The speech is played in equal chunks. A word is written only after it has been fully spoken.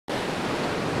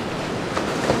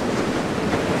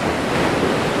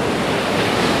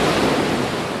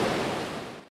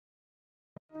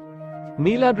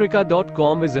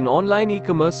Niladrika.com is an online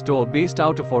e-commerce store based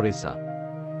out of Odisha.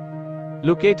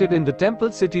 Located in the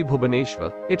temple city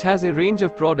Bhubaneswar, it has a range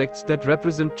of products that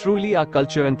represent truly our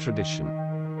culture and tradition.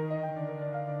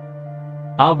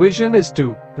 Our vision is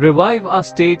to revive our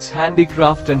state's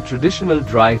handicraft and traditional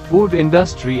dry food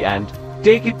industry and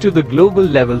take it to the global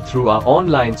level through our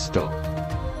online store.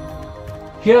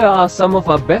 Here are some of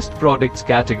our best products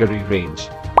category range.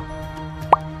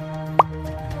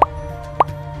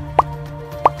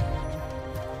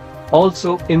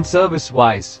 Also, in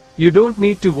service-wise, you don't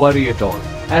need to worry at all,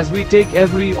 as we take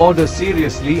every order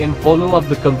seriously and follow up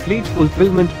the complete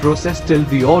fulfillment process till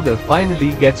the order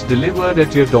finally gets delivered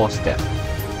at your doorstep.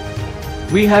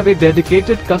 We have a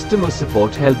dedicated customer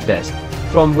support help desk,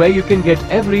 from where you can get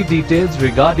every details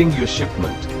regarding your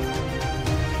shipment.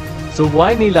 So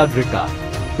why Niladrika?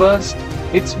 First,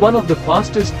 it's one of the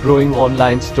fastest growing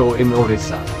online store in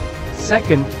Odisha.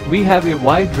 Second, we have a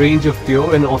wide range of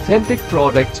pure and authentic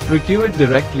products procured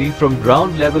directly from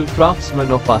ground-level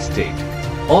craftsmen of our state.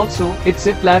 Also, it's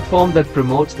a platform that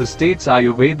promotes the state's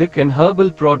Ayurvedic and herbal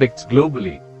products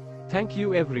globally. Thank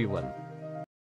you everyone.